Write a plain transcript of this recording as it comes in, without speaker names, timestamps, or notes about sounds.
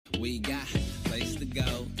We got place to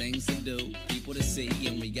go, things to do, people to see,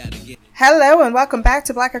 and we gotta get. Hello and welcome back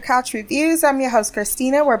to Blacker Couch Reviews. I'm your host,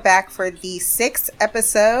 Christina. We're back for the 6th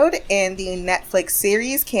episode in the Netflix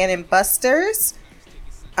series, Cannon Busters,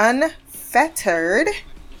 Unfettered.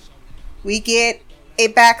 We get a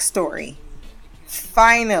backstory.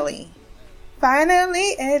 Finally,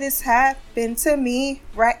 it has happened to me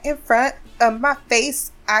right in front of my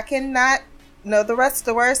face. I cannot know the rest of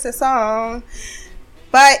the words of the song,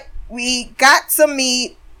 but we got some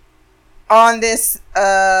meat on this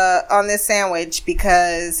sandwich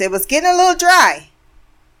because it was getting a little dry.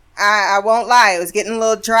 I won't lie, it was getting a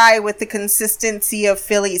little dry with the consistency of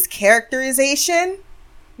Philly's characterization,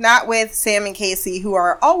 not with Sam and Casey, who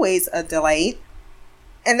are always a delight.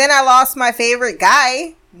 And then I lost my favorite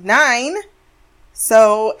guy, 9.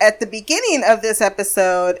 So at the beginning of this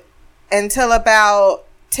episode, until about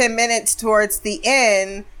 10 minutes towards the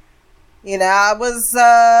end, you know, I was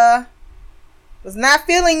not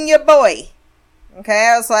feeling your boy.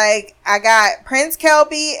 Okay, I was like, I got Prince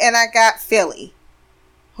Kelby and I got Philly.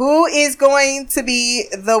 Who is going to be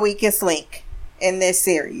the weakest link in this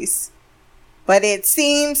series? But it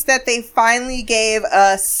seems that they finally gave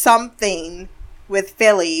us something with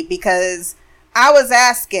Philly, because I was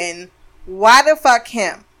asking, why the fuck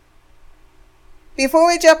him? Before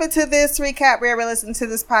we jump into this recap, wherever you listen to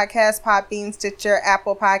this podcast, Podbean, Stitcher,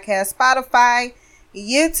 Apple Podcasts, Spotify,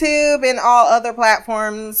 YouTube, and all other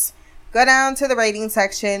platforms, go down to the rating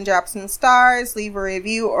section, drop some stars, leave a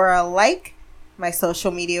review or a like. My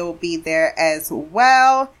social media will be there as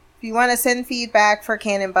well. If you want to send feedback for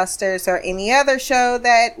Cannon Busters or any other show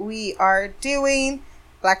that we are doing,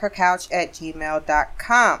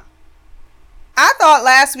 blackercouch@gmail.com. I thought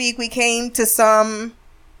last week we came to some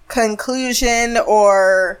conclusion,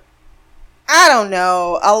 or I don't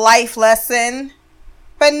know, a life lesson,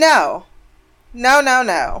 but no.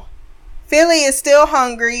 Philly is still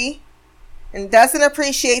hungry and doesn't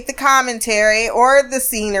appreciate the commentary or the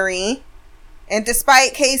scenery, and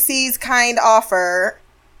despite Casey's kind offer,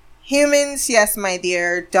 humans, yes my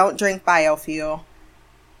dear, don't drink biofuel.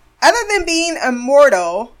 Other than being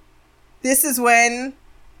immortal, this is when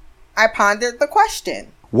I pondered the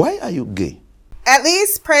question. Why are you gay? At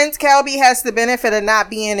least Prince Kelby has the benefit of not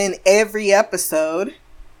being in every episode.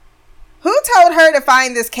 Who told her to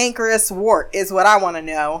find this cankerous wart is what I want to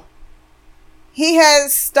know. He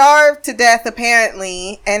has starved to death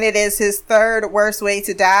apparently, and it is his 3rd worst way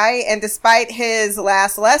to die, and despite his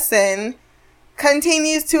last lesson,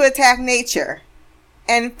 continues to attack nature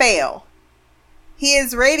and fail. He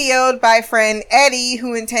is radioed by friend Eddie,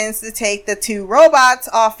 who intends to take the 2 robots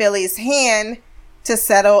off Philly's hand to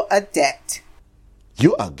settle a debt.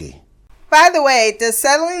 You are gay. By the way, does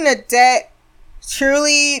settling a debt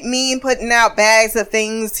truly mean putting out bags of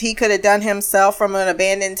things he could have done himself from an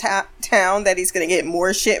abandoned town that he's going to get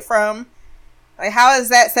more shit from? Like, how is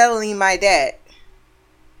that settling my debt?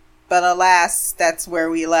 But alas, that's where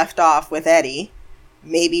we left off with Eddie.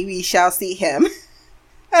 Maybe we shall see him.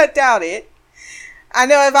 I doubt it. I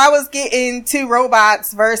know if I was getting 2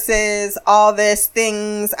 robots versus all this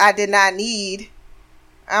things I did not need,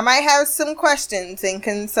 I might have some questions and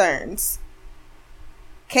concerns.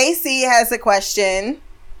 Casey has a question.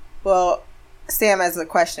 Well, Sam has a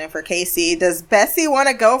question for Casey. Does Bessie want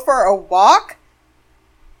to go for a walk?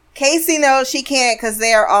 Casey knows she can't because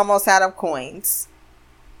they are almost out of coins.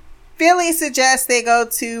 Philly suggests they go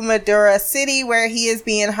to Madura City, where he is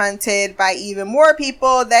being hunted by even more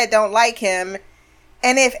people that don't like him.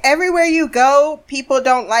 And if everywhere you go, people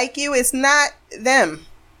don't like you, it's not them.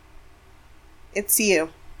 It's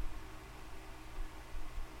you.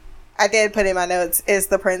 I did put in my notes, is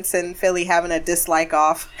the Prince and Philly having a dislike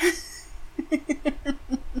off?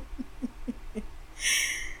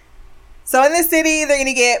 So in the city, they're going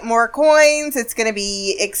to get more coins. It's going to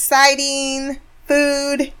be exciting.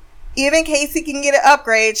 Food. Even Casey can get an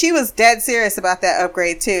upgrade. She was dead serious about that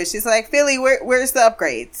upgrade too. She's like, Philly, where's the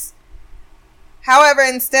upgrades? However,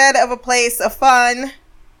 instead of a place of fun,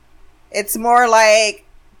 it's more like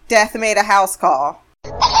Death Made a House Call.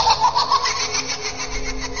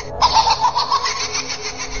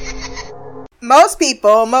 Most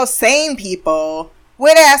people, most sane people,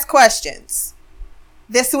 would ask questions.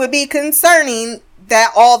 This would be concerning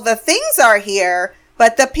that all the things are here,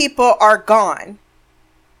 but the people are gone.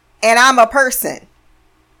 And I'm a person.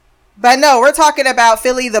 But no, we're talking about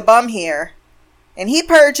Philly the bum here. And he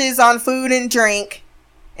purges on food and drink,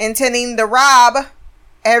 intending to rob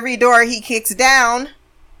every door he kicks down,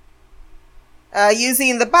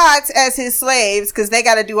 using the bots as his slaves, because they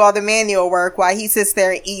got to do all the manual work while he sits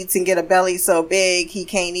there and eats and get a belly so big he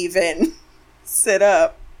can't even sit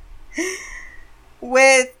up.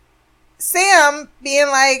 With Sam being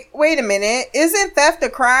like, wait a minute, isn't theft a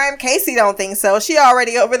crime? Casey don't think so. She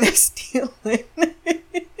already over there stealing.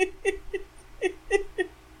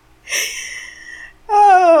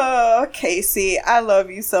 Oh, Casey, I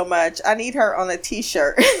love you so much. I need her on a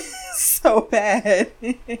t-shirt so bad.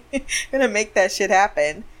 Gonna make that shit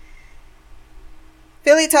happen.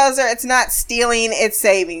 Philly tells her it's not stealing, it's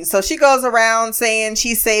saving. So she goes around saying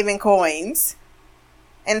she's saving coins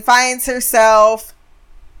and finds herself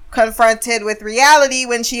confronted with reality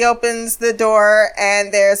when she opens the door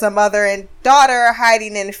and there's a mother and daughter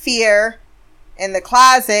hiding in fear in the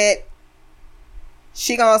closet.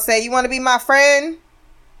 She gonna say, you want to be my friend?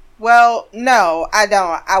 Well, no, I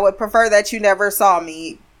don't. I would prefer that you never saw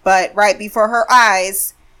me. But right before her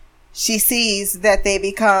eyes, she sees that they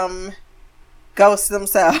become ghosts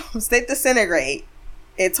themselves. They disintegrate.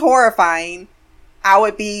 It's horrifying. I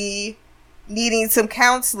would be needing some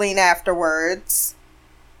counseling afterwards.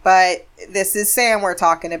 But this is Sam we're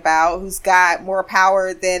talking about, who's got more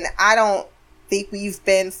power than I don't think we've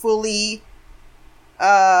been fully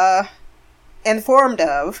informed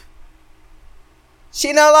of.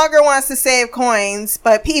 She no longer wants to save coins,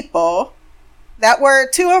 but people that were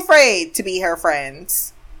too afraid to be her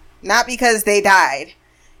friends. Not because they died.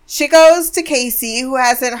 She goes to Casey, who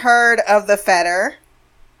hasn't heard of the Fetter,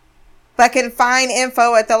 but can find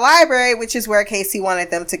info at the library, which is where Casey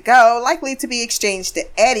wanted them to go, likely to be exchanged to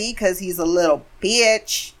Eddie because he's a little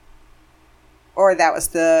bitch. Or that was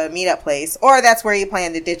the meetup place. Or that's where he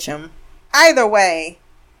planned to ditch him. Either way,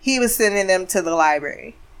 he was sending them to the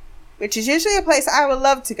library, which is usually a place I would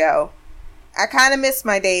love to go. I kind of miss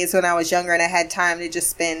my days when I was younger and I had time to just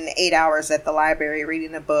spend 8 hours at the library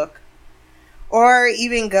reading a book. Or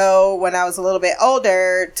even go, when I was a little bit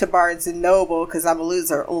older, to Barnes & Noble, because I'm a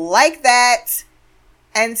loser like that,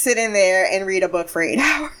 and sit in there and read a book for 8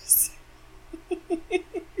 hours.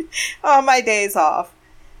 On my days off.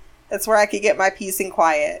 That's where I could get my peace and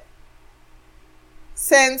quiet.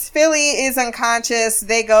 Since Philly is unconscious,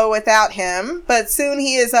 they go without him, but soon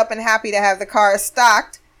he is up and happy to have the car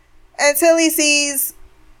stocked until he sees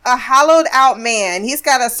a hollowed out man. He's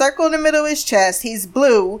got a circle in the middle of his chest. He's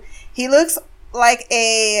blue. He looks like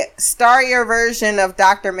a starrier version of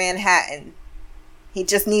Dr. Manhattan. He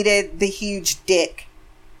just needed the huge dick.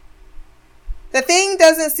 The thing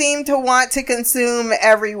doesn't seem to want to consume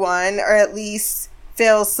everyone, or at least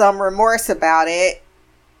feel some remorse about it.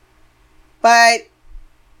 But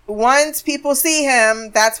once people see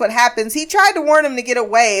him, that's what happens. He tried to warn him to get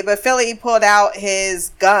away, but Philly pulled out his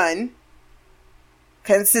gun,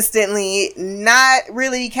 consistently not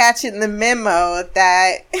really catching the memo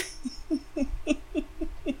that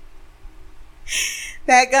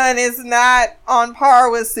that gun is not on par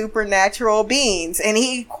with supernatural beings. And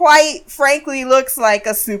he quite frankly looks like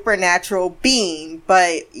a supernatural being.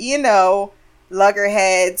 But, you know,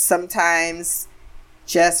 luggerheads sometimes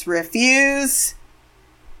just refuse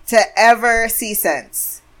to ever see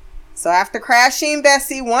sense. So after crashing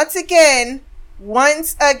Bessie once again,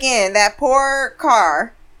 that poor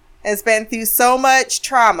car has been through so much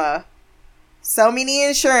trauma, so many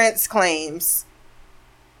insurance claims.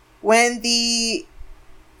 When the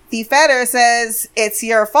Fetter says it's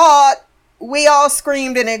your fault, we all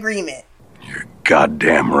screamed in agreement. You're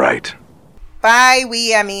goddamn right. By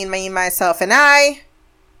we, I mean me, myself, and I.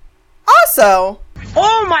 Also,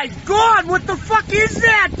 oh my god, what the fuck is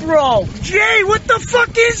that, bro? Jay, what the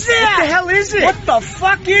fuck is that? What the hell is it? What the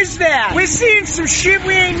fuck is that? We're seeing some shit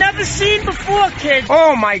we ain't never seen before, kid.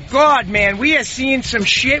 Oh my god, man, we are seeing some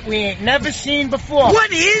shit we ain't never seen before.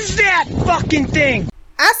 What is that fucking thing?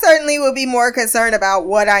 I certainly will be more concerned about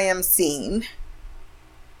what I am seeing.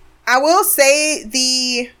 I will say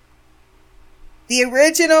the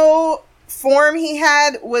original form he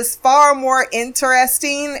had was far more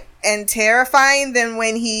interesting and terrifying than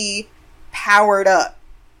when he powered up.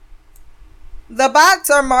 The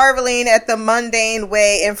bots are marveling at the mundane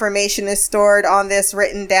way information is stored on this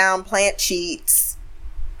written down plant sheets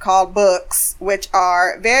called books, which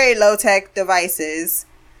are very low-tech devices.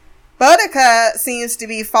 Boudica seems to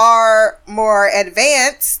be far more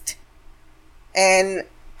advanced and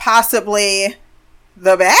possibly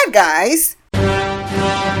the bad guys.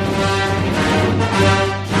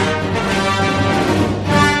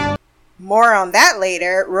 More on that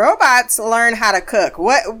later. Robots learn how to cook.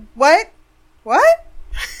 What?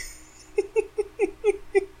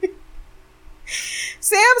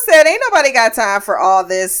 Sam said, ain't nobody got time for all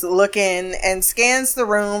this looking, and scans the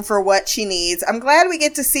room for what she needs. I'm glad we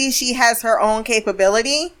get to see she has her own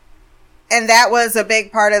capability. And that was a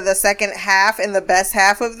big part of the second half and the best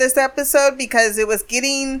half of this episode, because it was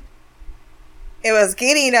getting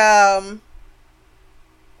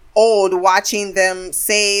old watching them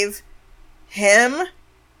save him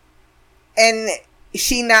and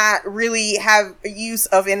she not really have use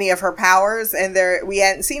of any of her powers, and we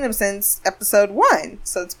hadn't seen him since episode 1,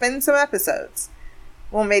 so it's been some episodes.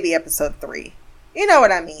 Well, maybe episode 3. You know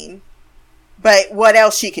what I mean. But what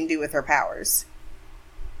else she can do with her powers?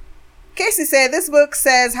 Casey said, this book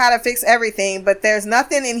says how to fix everything, but there's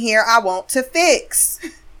nothing in here I want to fix.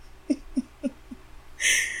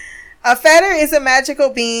 A fetter is a magical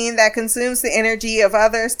being that consumes the energy of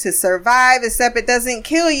others to survive, except it doesn't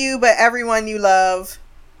kill you, but everyone you love.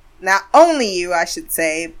 Not only you, I should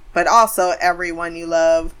say, but also everyone you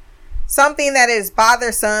love. Something that is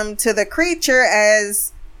bothersome to the creature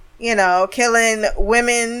as, you know, killing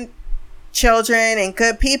women, children, and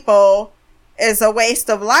good people is a waste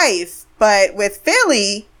of life. But with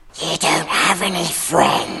Philly, you don't have any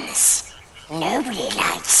friends. Nobody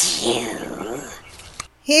likes you.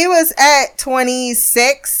 He was at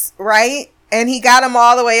 26, right? And he got him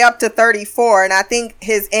all the way up to 34. And I think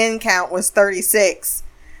his end count was 36.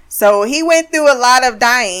 So he went through a lot of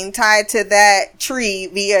dying tied to that tree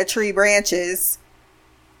via tree branches.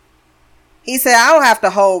 He said, I don't have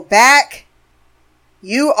to hold back.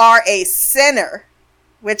 You are a sinner.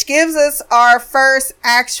 Which gives us our first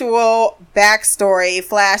actual backstory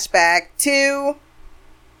flashback to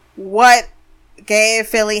what gave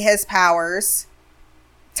Philly his powers.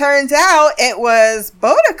 Turns out it was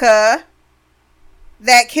Boudica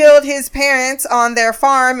that killed his parents on their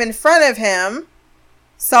farm in front of him.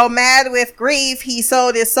 So mad with grief, he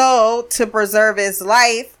sold his soul to preserve his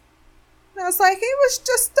life. And I was like, he was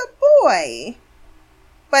just a boy.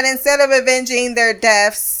 But instead of avenging their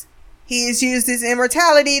deaths, he's used his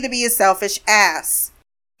immortality to be a selfish ass.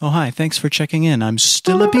 Oh, hi. Thanks for checking in. I'm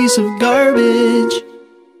still a piece of garbage.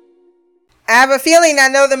 I have a feeling I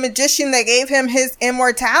know the magician that gave him his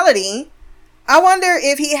immortality. I wonder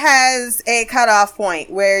if he has a cutoff point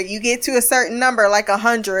where you get to a certain number, like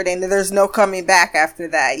 100, and there's no coming back after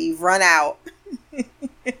that. You've run out.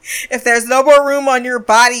 If there's no more room on your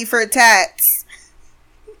body for tats.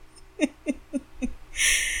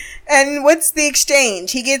 And what's the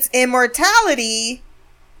exchange? He gets immortality,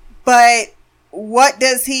 but what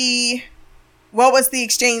was the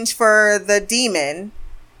exchange for the demon?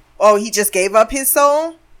 Oh, he just gave up his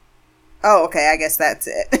soul? Oh, okay, I guess that's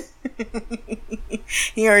it.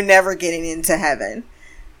 You're never getting into heaven.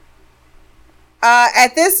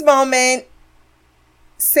 At this moment,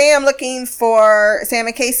 Sam and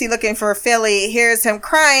Casey looking for Philly hears him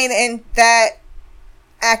crying, and that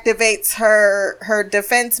activates her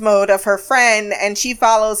defense mode of her friend, and she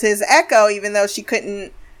follows his echo even though she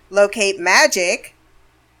couldn't locate magic.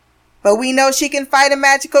 But we know she can fight a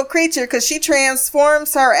magical creature because she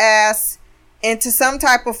transforms her ass into some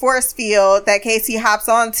type of force field that Casey hops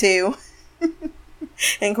onto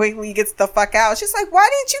and quickly gets the fuck out. She's like, why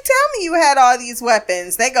didn't you tell me you had all these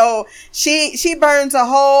weapons? She burns a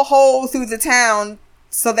whole hole through the town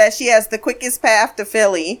so that she has the quickest path to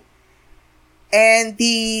Philly. And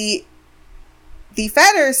the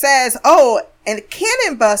fetter says, oh, and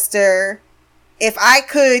Cannon Buster, if I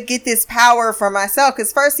could get this power for myself,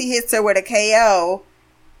 because first he hits her with a KO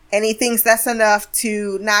and he thinks that's enough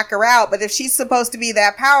to knock her out. But if she's supposed to be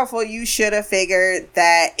that powerful, you should have figured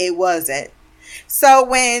that it wasn't. So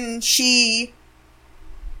when she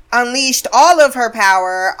unleashed all of her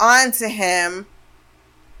power onto him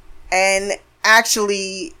and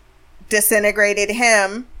actually disintegrated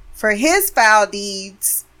him for his foul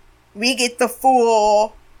deeds, we get the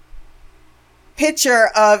full picture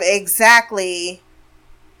of exactly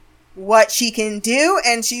what she can do,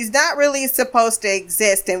 and she's not really supposed to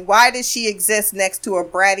exist. And why does she exist next to a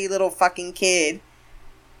bratty little fucking kid?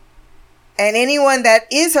 And anyone that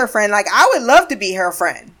is her friend, like, I would love to be her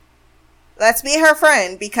friend. Let's be her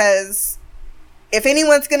friend, because if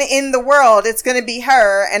anyone's going to end the world, it's going to be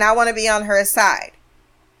her, and I want to be on her side.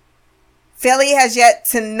 Philly has yet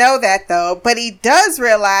to know that, though, but he does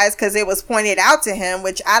realize, because it was pointed out to him,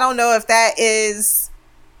 which I don't know if that is,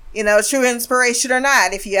 true inspiration or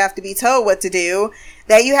not, if you have to be told what to do,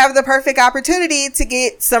 that you have the perfect opportunity to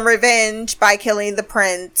get some revenge by killing the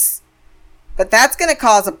prince. But that's going to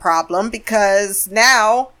cause a problem, because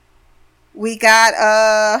now we got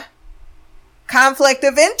a conflict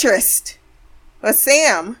of interest with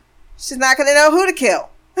Sam. She's not going to know who to kill.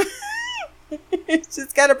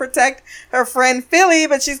 She's got to protect her friend Philly,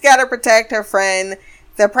 but she's got to protect her friend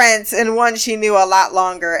the prince, and one she knew a lot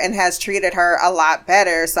longer and has treated her a lot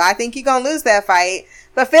better. So I think you're going to lose that fight.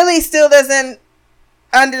 But Philly still doesn't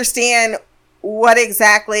understand what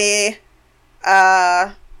exactly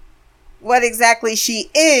she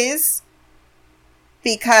is.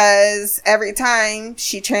 because every time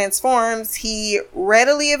she transforms, he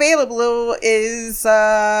readily available is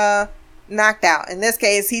knocked out. In this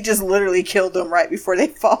case, he just literally killed them right before they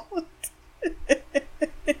fall.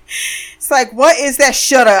 It's like, what is that?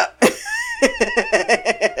 Shut up.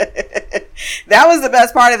 That was the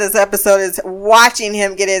best part of this episode, is watching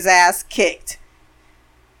him get his ass kicked.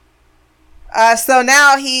 So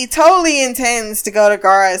now he totally intends to go to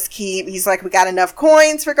Gara's Keep. He's like, we got enough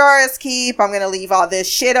coins for Gara's Keep. I'm going to leave all this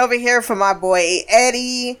shit over here for my boy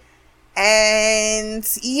Eddie. And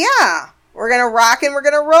yeah, we're going to rock and we're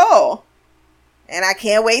going to roll. And I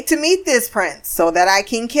can't wait to meet this prince so that I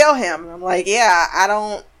can kill him. I'm like, yeah, I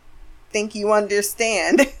don't think you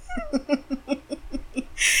understand.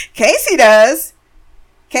 Casey does.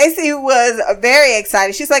 Casey was very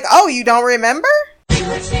excited. She's like, oh, you don't remember?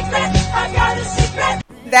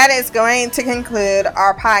 That is going to conclude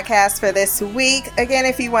our podcast for this week. Again,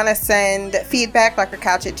 if you want to send feedback,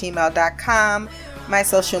 blackgirlcouch@gmail.com. My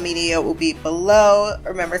social media will be below.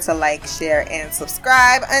 Remember to like, share, and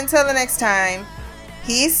subscribe. Until the next time,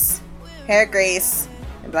 peace, hair grace,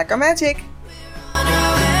 and Black Girl Magic.